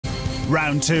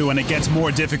Round 2, and it gets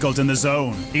more difficult in the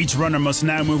zone. Each runner must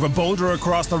now move a boulder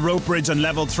across the rope bridge on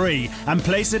level 3 and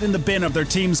place it in the bin of their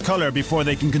team's colour before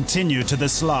they can continue to the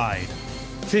slide.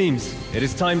 Teams, it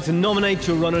is time to nominate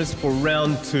your runners for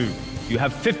round 2. You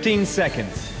have 15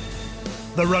 seconds.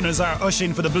 The runners are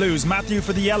Oisín for the Blues, Matthew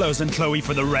for the Yellows and Chloe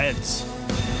for the Reds.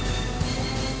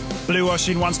 Blue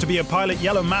Oisín wants to be a pilot,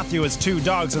 Yellow Matthew has 2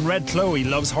 dogs and Red Chloe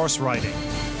loves horse riding.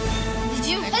 Did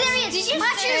you? Oh, there he is. Did you?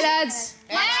 Matthew. Hey, lads.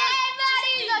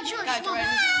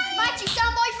 Matthew,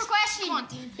 stand by for question. Come on,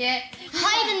 yeah.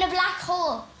 Hide in the black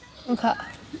hole. Okay.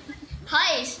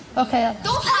 Hide. Okay.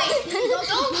 Don't hide.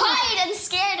 Don't hide and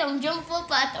scare them. Jump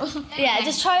up at them. Yeah,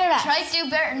 just try that. Try to do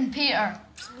better than Peter.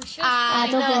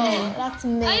 Don't go. That's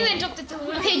me. I went up the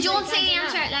door. Okay, don't say the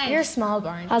answer out loud. You're small,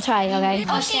 Brian. I'll try, okay?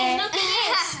 Oisín, look at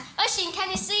this. Oisín, can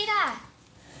you see that?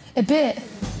 A bit.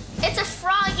 It's a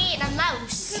frog eating a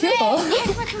mouse. Cool. Okay,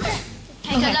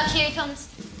 good luck. Here he comes.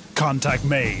 Contact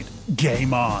made.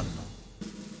 Game on.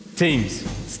 Teams,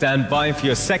 stand by for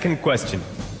your second question.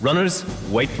 Runners,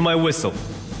 wait for my whistle.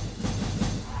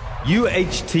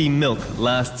 UHT milk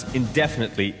lasts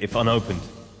indefinitely if unopened.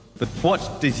 But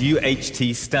what does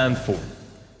UHT stand for?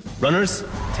 Runners,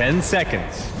 10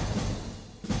 seconds.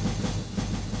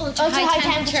 Ultra high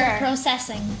temperature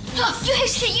processing.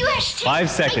 UHT. 5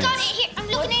 seconds. I got it here. I'm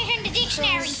looking at it in the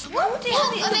dictionary. What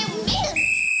about milk?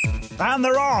 And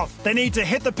they're off. They need to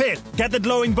hit the pit, get the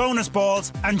glowing bonus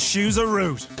balls, and choose a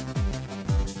route.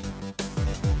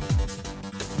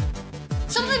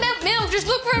 Something about milk. Just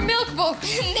look for a milk book.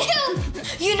 Milk.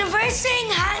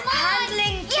 Universal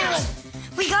handling tool.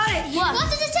 We got it. What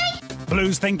does it say?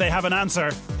 Blues think they have an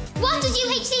answer. What does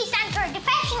UHT stand for?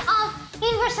 Definition of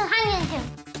universal handling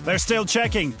tool. They're still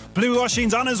checking. Blue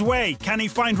Oisín's on his way. Can he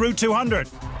find Route 200?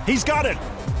 He's got it.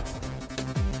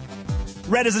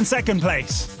 Red is in second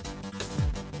place.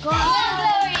 Go on,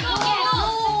 Glory. No,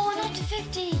 not to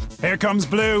 50. Here comes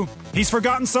Blue. He's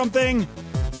forgotten something.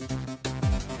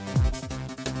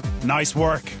 Nice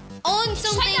work. On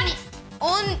something.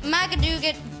 On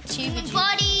Magadugat.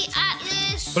 Body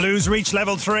Atlas. Blues reach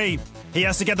level 3. He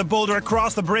has to get the boulder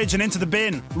across the bridge and into the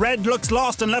bin. Red looks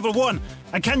lost in level 1.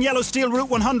 And can Yellow steal Route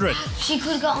 100? She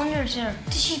could have got under there.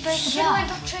 Did she break the block?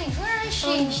 Went up 3. Where is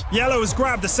she? Yellow has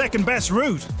grabbed the second best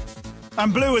route.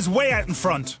 And Blue is way out in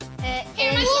front.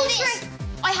 Here,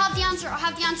 I have the answer. I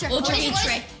have the answer. Ultra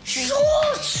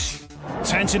Shush!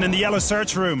 Tension in the Yellow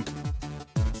search room.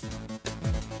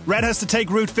 Red has to take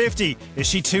Route 50. Is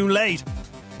she too late?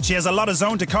 She has a lot of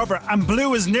zone to cover, and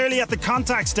Blue is nearly at the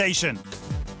contact station.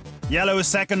 Yellow is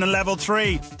second in level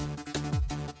 3.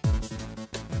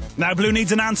 Now Blue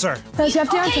needs an answer. Does you have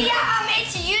to answer? Yeah,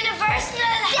 it's a universal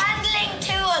handling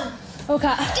tool.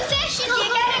 Okay. Definition.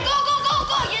 You get it. Go.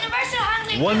 Universal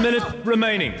handling 1 minute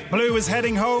remaining. Blue is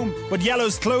heading home, but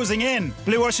Yellow's closing in.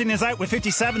 Blue Oisín is out with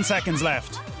 57 seconds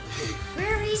left.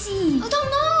 Where is he? I don't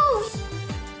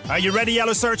know. Are you ready,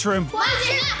 Yellow search room?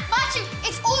 Matthew,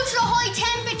 it's ultra high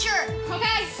temperature.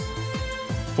 Okay.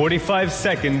 45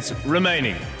 seconds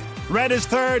remaining. Red is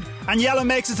third, and Yellow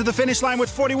makes it to the finish line with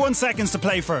 41 seconds to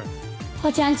play for.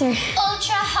 What's the answer?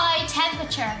 Ultra high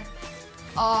temperature.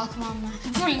 Oh, come on,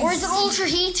 man. Or is it ultra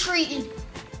heat treated?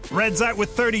 Red's out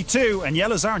with 32, and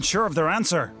Yellows aren't sure of their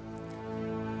answer.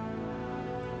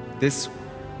 This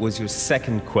was your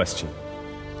second question.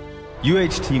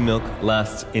 UHT milk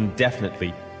lasts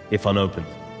indefinitely if unopened.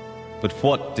 But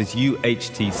what does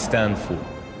UHT stand for?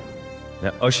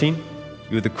 Now, Oisín,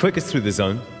 you were the quickest through the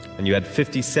zone, and you had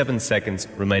 57 seconds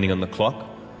remaining on the clock.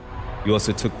 You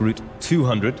also took Route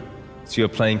 200, so you're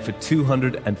playing for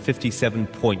 257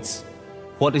 points.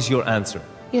 What is your answer?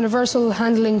 Universal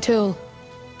handling tool.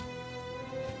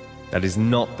 That is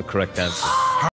not the correct answer.